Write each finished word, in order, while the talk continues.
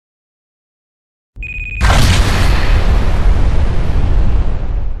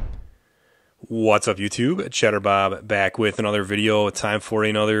What's up, YouTube? Cheddar Bob back with another video. Time for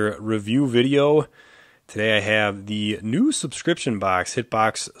another review video. Today I have the new subscription box,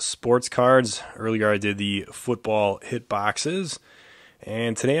 Hitbox Sports Cards. Earlier I did the football hit boxes.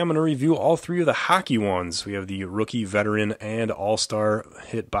 And today I'm going to review all three of the hockey ones. We have the rookie, veteran, and all-star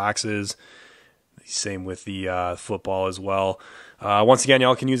hit boxes. Same with the football as well. Once again,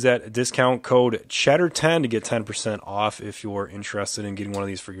 y'all can use that discount code CHEDDAR10 to get 10% off if you're interested in getting one of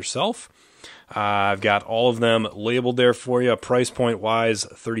these for yourself. I've got all of them labeled there for you. Price point wise,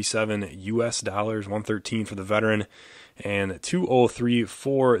 $37 US, $113 for the veteran, and $203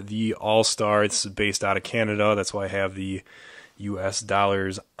 for the all-star. It's based out of Canada. That's why I have the US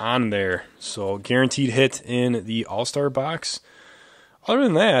dollars on there. So guaranteed hit in the all-star box. Other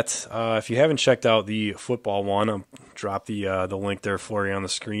than that, if you haven't checked out the football one, I'll drop the link there for you on the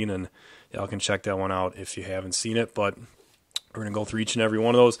screen, and y'all can check that one out if you haven't seen it. But we're going to go through each and every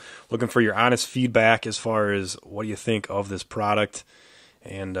one of those, looking for your honest feedback as far as what do you think of this product.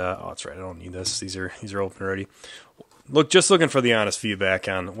 And, oh, that's right, I don't need this. These are open already. Just looking for the honest feedback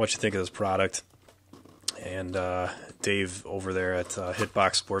on what you think of this product. And Dave over there at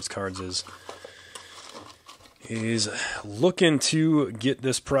Hitbox Sports Cards is looking to get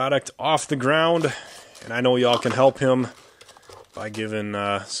this product off the ground, and I know y'all can help him by giving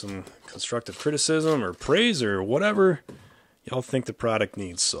some constructive criticism or praise or whatever y'all think the product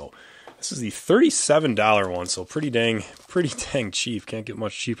needs. So this is the $37 one, so pretty dang cheap. Can't get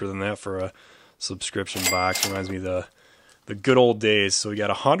much cheaper than that for a subscription box. Reminds me of the good old days. So we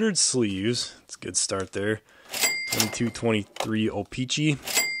got 100 sleeves. It's a good start there. 22-23 O-Pee-Chee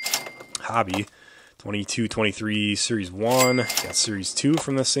Hobby. 22-23 Series 1, got Series 2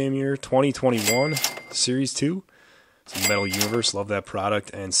 from the same year, 2021 Series 2, some Metal Universe, love that product,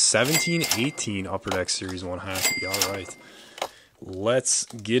 and 17-18 Upper Deck Series 1 Hockey. All right, let's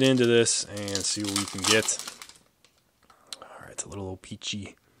get into this and see what we can get. All right, it's a little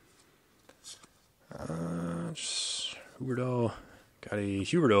O-Pee-Chee. Huberdeau, got a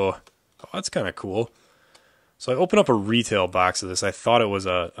Huberdeau. Oh, that's kind of cool. So I opened up a retail box of this. I thought it was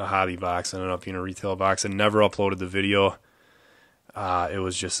a hobby box. It ended up being a retail box. I never uploaded the video. It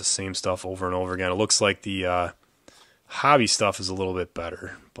was just the same stuff over and over again. It looks like the hobby stuff is a little bit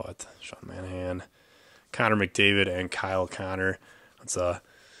better. But Sean Manahan, Connor McDavid, and Kyle Connor. It's a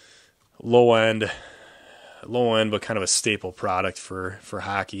low end, but kind of a staple product for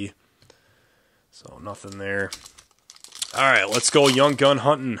hockey. So nothing there. All right, let's go Young Gun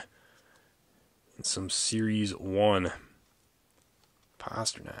hunting. Some Series 1.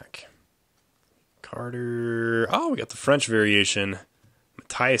 Pasternak. Carter. Oh, we got the French variation.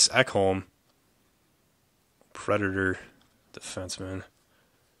 Mattias Ekholm. Predator defenseman.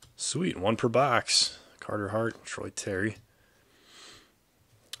 Sweet. One per box. Carter Hart. Troy Terry.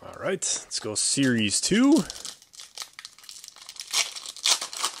 All right. Let's go Series 2.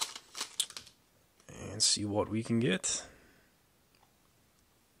 And see what we can get.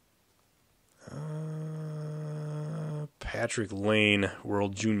 Patrick Lane,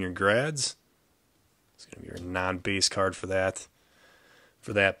 World Junior Grads. It's going to be our non-base card for that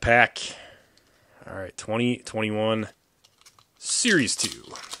pack. All right, 2021 Series 2.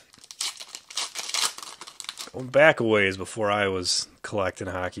 Going back a ways before I was collecting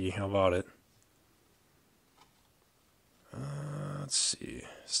hockey. How about it? Let's see.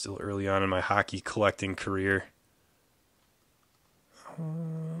 Still early on in my hockey collecting career.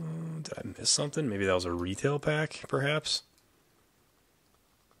 Did I miss something? Maybe that was a retail pack, perhaps?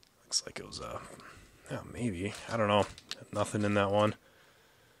 Looks like it was yeah, maybe. I don't know. Nothing in that one.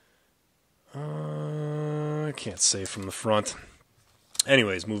 I can't say from the front.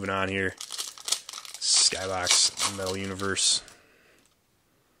 Anyways, moving on here. Skybox, Metal Universe.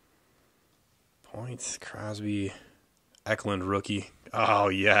 Point, Crosby, Eklund rookie. Oh,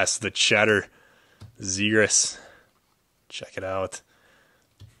 yes, the Cheddar. Zegras. Check it out.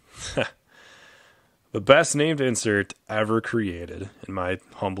 The best named insert ever created, in my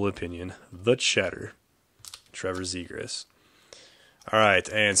humble opinion. The Cheddar. Trevor Zegras. All right,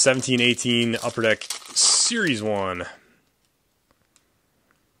 and 17-18 Upper Deck Series 1.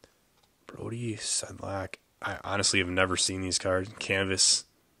 Brody Sedlak. I honestly have never seen these cards. Canvas.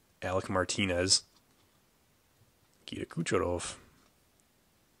 Alec Martinez. Nikita Kucherov.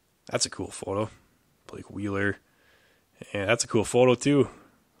 That's a cool photo. Blake Wheeler. And that's a cool photo, too.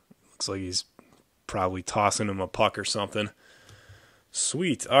 Looks like he's probably tossing him a puck or something.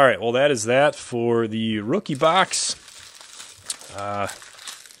 Sweet. All right, well, that is that for the rookie box. Not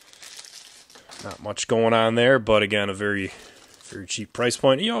much going on there, but again, a very, very cheap price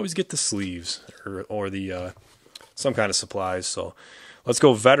point. You always get the sleeves or the some kind of supplies. So Let's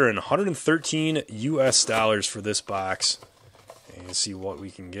go veteran, $113 US for this box, and see what we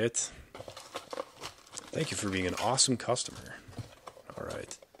can get. Thank you for being an awesome customer. All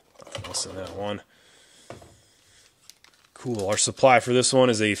right, nothing else in that one. Cool. Our supply for this one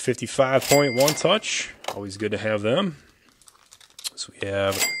is a 55.1 touch. Always good to have them. So we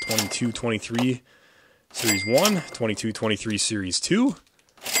have 22-23 Series 1, 22-23 Series 2.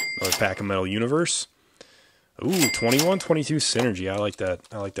 Another pack of Metal Universe. Ooh, 21-22 Synergy. I like that.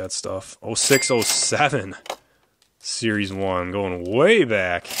 I like that stuff. 06-07 Series 1. Going way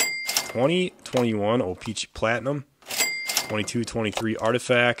back. 2021 O-Pee-Chee Platinum. 22-23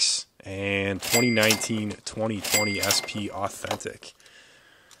 Artifacts. And 2019-2020 SP Authentic.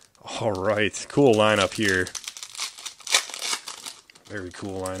 All right. Cool lineup here. Very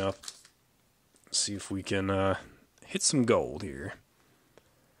cool lineup. Let's see if we can hit some gold here.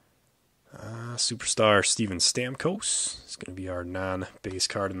 Superstar Steven Stamkos is going to be our non-base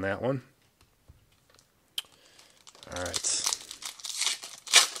card in that one. All right.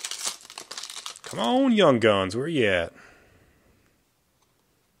 Come on, Young Guns. Where are you at?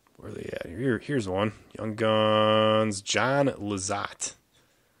 Where are they at? Here's one. Young Guns, John Lizotte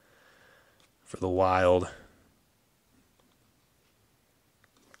for the Wild.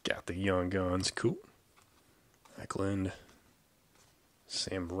 Got the Young Guns. Cool. Eklund.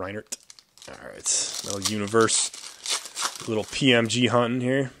 Sam Reinert. All right. Metal Universe. A little PMG hunting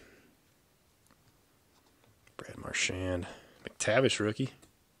here. Brad Marchand. McTavish rookie.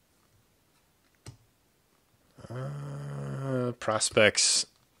 Prospects.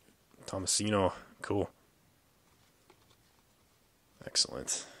 Tomasino. Cool.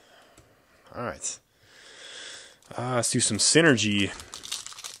 Excellent. All right. Let's do some Synergy.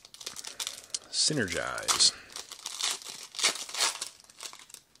 Synergize.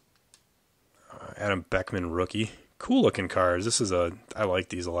 Adam Beckman rookie. Cool looking cards. This is I like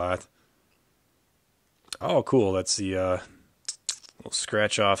these a lot. Oh, cool. That's the little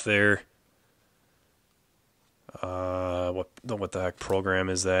scratch off there. What the heck program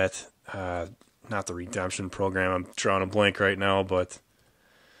is that? Not the redemption program. I'm drawing a blank right now, but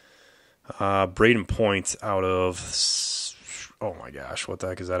Braden Point out of, oh my gosh, what the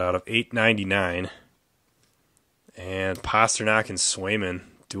heck is that out of? $8.99. And Pasternak and Swayman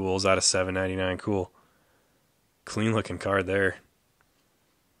duels out of $7.99. Cool. Clean looking card there.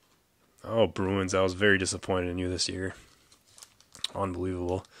 Oh, Bruins. I was very disappointed in you this year.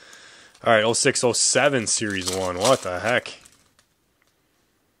 Unbelievable. All right, 06-07 Series 1. What the heck?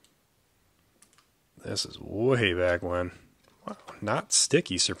 This is way back when. Wow, not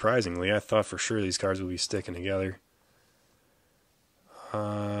sticky, surprisingly. I thought for sure these cards would be sticking together.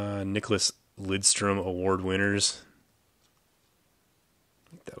 Nicholas Lidstrom Award winners. I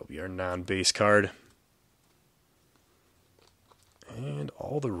think that'll be our non-base card. And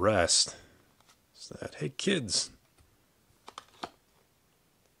all the rest is that, hey, kids.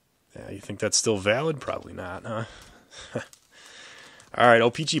 Yeah, you think that's still valid? Probably not, huh? All right,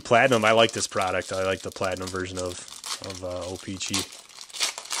 O-Pee-Chee Platinum. I like this product. I like the Platinum version of O-Pee-Chee.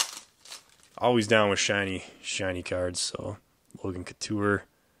 Always down with shiny cards. So Logan Couture,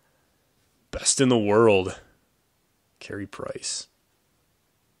 best in the world, Carey Price.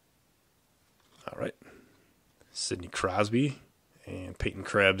 All right, Sidney Crosby and Peyton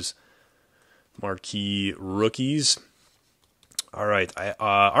Krebs, marquee rookies. All right,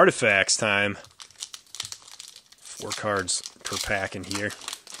 Artifacts time. 4 cards per pack in here.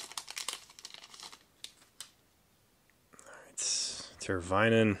 All right,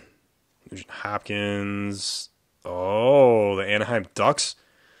 Teravainen, Nugent Hopkins. Oh, the Anaheim Ducks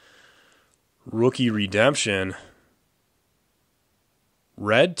rookie redemption.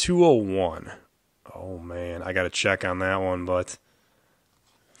 Red 201. Oh man, I got to check on that one, but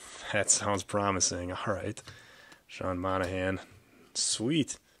that sounds promising. All right, Sean Monahan.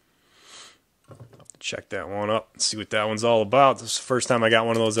 Sweet. Check that one up and see what that one's all about. This is the first time I got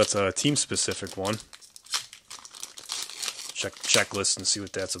one of those that's a team-specific one. Check the checklist and see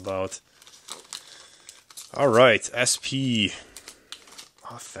what that's about. All right, SP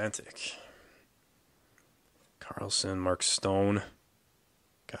Authentic. Carlson, Mark Stone.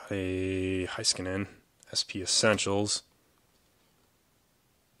 Got a Heiskanen. SP Essentials.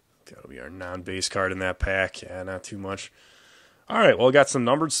 That'll be our non-base card in that pack. Yeah, not too much. All right, well, got some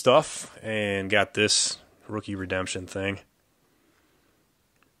numbered stuff and got this rookie redemption thing.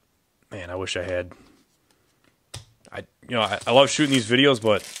 Man, I wish I had. I love shooting these videos,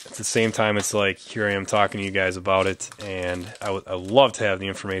 but at the same time, it's like here I am talking to you guys about it, and I love to have the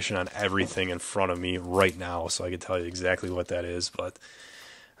information on everything in front of me right now, so I could tell you exactly what that is. But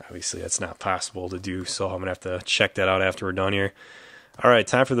obviously, that's not possible to do, so I'm gonna have to check that out after we're done here. All right,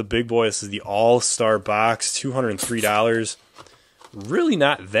 time for the big boy. This is the All-Star Box, $203. Really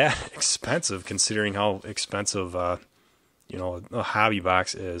not that expensive considering how expensive, you know, a hobby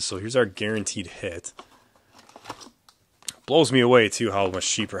box is. So here's our guaranteed hit. Blows me away, too, how much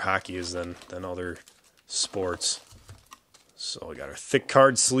cheaper hockey is than other sports. So we got our thick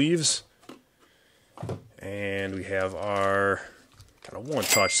card sleeves. And we have our kind of one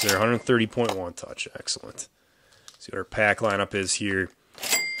touch there, 130.1 touch. Excellent. See what our pack lineup is here.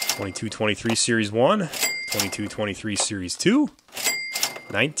 22-23 Series 1, 22-23 Series 2,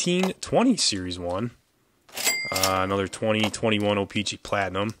 19-20 Series 1, another 2021 O-Pee-Chee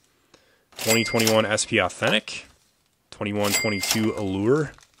Platinum, 2021 SP Authentic, 21-22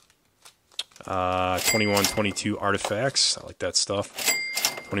 Allure, 21-22 Artifacts, I like that stuff,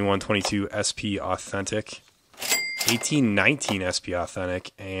 21-22 SP Authentic, 18-19 SP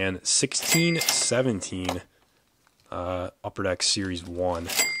Authentic, and 16-17 Upper Deck Series 1.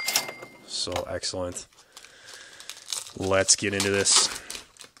 So excellent. Let's get into this.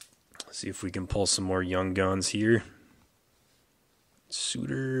 See if we can pull some more young guns here.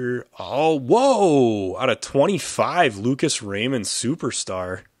 Suter. Oh, whoa! Out of 25, Lucas Raymond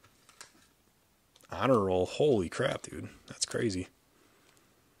Superstar. Honor roll. Holy crap, dude. That's crazy.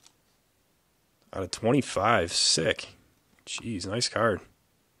 Out of 25. Sick. Jeez, nice card.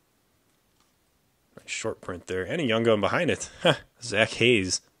 Nice short print there. And a young gun behind it. Zach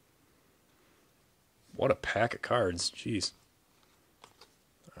Hayes. What a pack of cards. Jeez.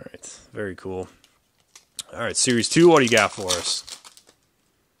 All right. Very cool. All right. Series 2, what do you got for us?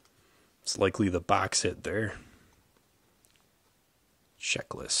 It's likely the box hit there.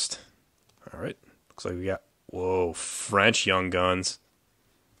 Checklist. All right. Looks like we got, whoa, French young guns.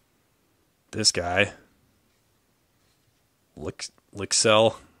 This guy.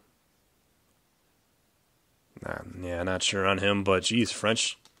 Lixel. Yeah, not sure on him, but geez,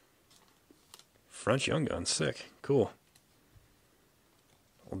 French young gun, sick, cool.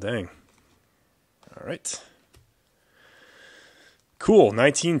 Well, dang. All right. Cool,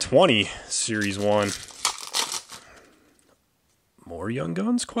 1920 Series 1. More young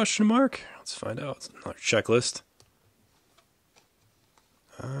guns, question mark? Let's find out. Another checklist.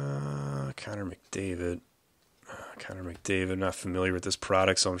 Connor McDavid. Connor McDavid, not familiar with this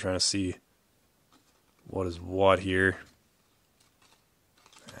product, so I'm trying to see what is what here.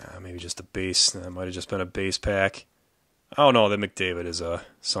 Maybe just a base. That might have just been a base pack. Oh no, that McDavid is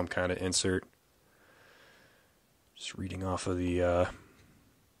some kind of insert. Just reading off of the.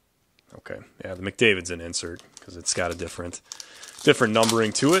 Okay, yeah, the McDavid's an insert because it's got a different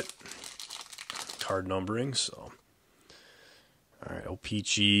numbering to it. Card numbering. So, all right,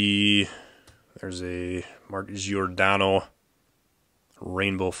 O-Pee-Chee. There's a Mark Giordano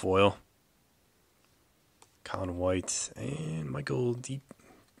rainbow foil. Colin White and Michael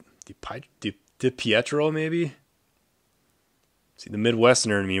DiPietro, maybe? See, the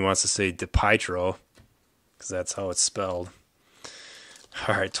Midwesterner in me wants to say DiPietro, because that's how it's spelled.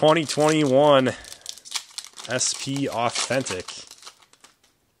 All right, 2021 SP Authentic.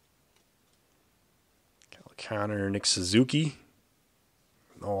 Connor, Nick Suzuki.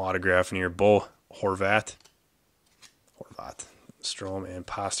 No autograph near Bo Horvat. Strome, and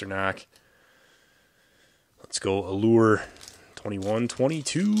Pasternak. Let's go Allure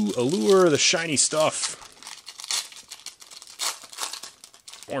 21-22. Allure, the shiny stuff.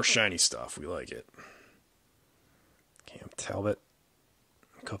 More shiny stuff. We like it. Cam Talbot.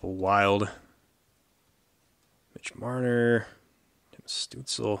 A couple wild. Mitch Marner. Tim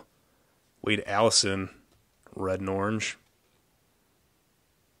Stutzel. Wade Allison. Red and orange.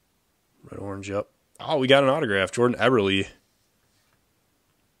 Red orange up. Oh, we got an autograph. Jordan Eberle.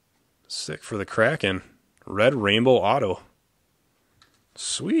 Sick for the Kraken. Red rainbow auto.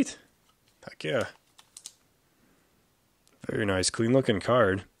 Sweet. Heck yeah. Very nice. Clean looking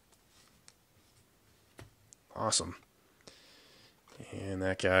card. Awesome. And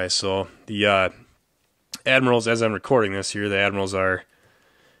that guy. So the Admirals, as I'm recording this here, the Admirals are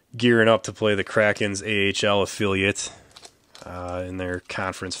gearing up to play the Kraken's AHL affiliate in their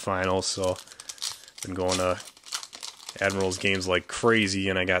conference finals. So been going to Admirals games like crazy,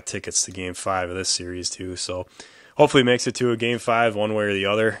 and I got tickets to Game 5 of this series too. So hopefully it makes it to a Game 5 one way or the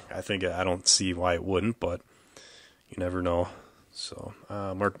other. I don't see why it wouldn't, but you never know. So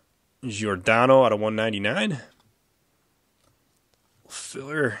Mark Giordano out of 199.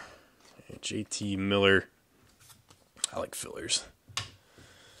 Filler. JT Miller. I like fillers.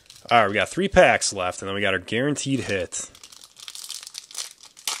 All right, we got 3 packs left, and then we got our guaranteed hit.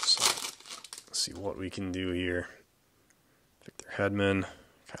 So let's see what we can do here. Victor Hedman,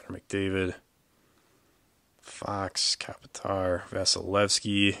 Connor McDavid, Fox, Kapitar,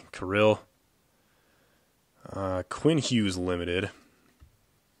 Vasilevsky, Kirill, Quinn Hughes Limited.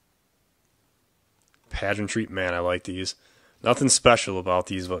 Pageantry, man, I like these. Nothing special about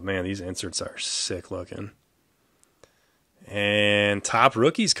these, but man, these inserts are sick looking. And top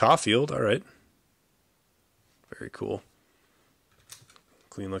rookies, Caulfield, all right. Very cool.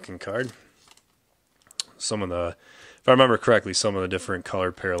 Clean looking card. Some of the, if I remember correctly, some of the different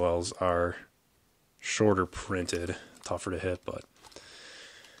colored parallels are shorter printed, tougher to hit, but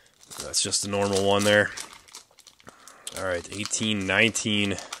that's just a normal one there. All right,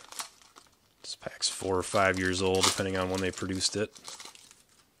 18-19. This pack's 4 or 5 years old, depending on when they produced it.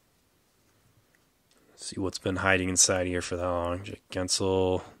 Let's see what's been hiding inside here for that long. Jake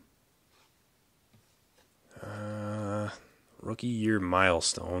Gensel. Rookie year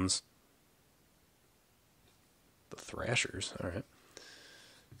milestones. The Thrashers, all right.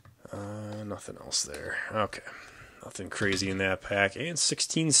 Nothing else there. Okay. Nothing crazy in that pack. And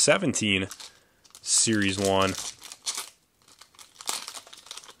 16-17 Series 1.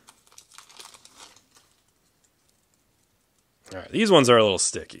 All right, these ones are a little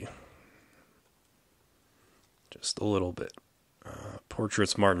sticky. Just a little bit.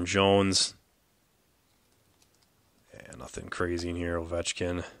 Portraits, Martin Jones. Yeah, nothing crazy in here.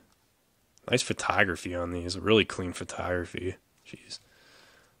 Ovechkin. Nice photography on these. Really clean photography. Jeez.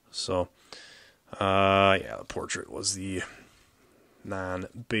 So, yeah, the portrait was the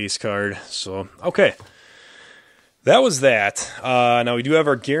non-base card. So, okay. That was that. Now, we do have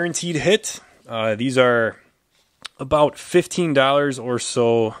our guaranteed hit. These are about $15 or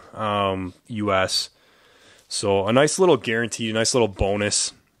so US. So, a nice little guaranteed, a nice little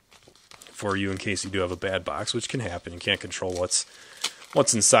bonus for you in case you do have a bad box, which can happen. You can't control what's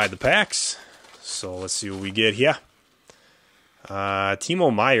inside the packs. So, let's see what we get here.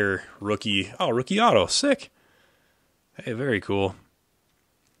 Timo Meier, rookie. Oh, rookie auto. Sick. Hey, very cool.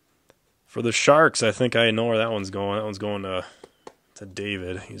 For the Sharks, I think I know where that one's going. That one's going to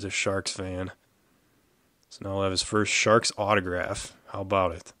David. He's a Sharks fan. So now he'll have his first Sharks autograph. How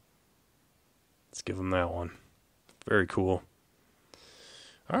about it? Let's give him that one. Very cool.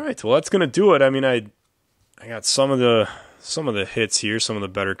 All right, well, that's going to do it. I mean, I got some of the hits here, some of the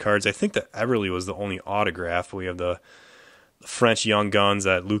better cards. I think that Everly was the only autograph. We have the French Young Guns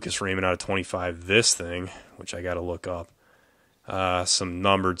at Lucas Raymond out of 25. This thing, which I got to look up. Some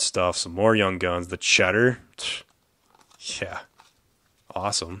numbered stuff, some more Young Guns. The Cheddar. Yeah.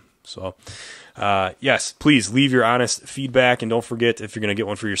 Awesome. So, yes, please leave your honest feedback. And don't forget, if you're going to get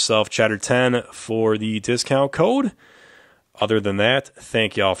one for yourself, Cheddar 10 for the discount code. Other than that,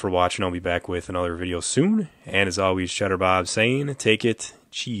 thank y'all for watching. I'll be back with another video soon. And as always, Cheddar Bob saying, take it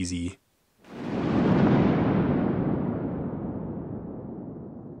cheesy.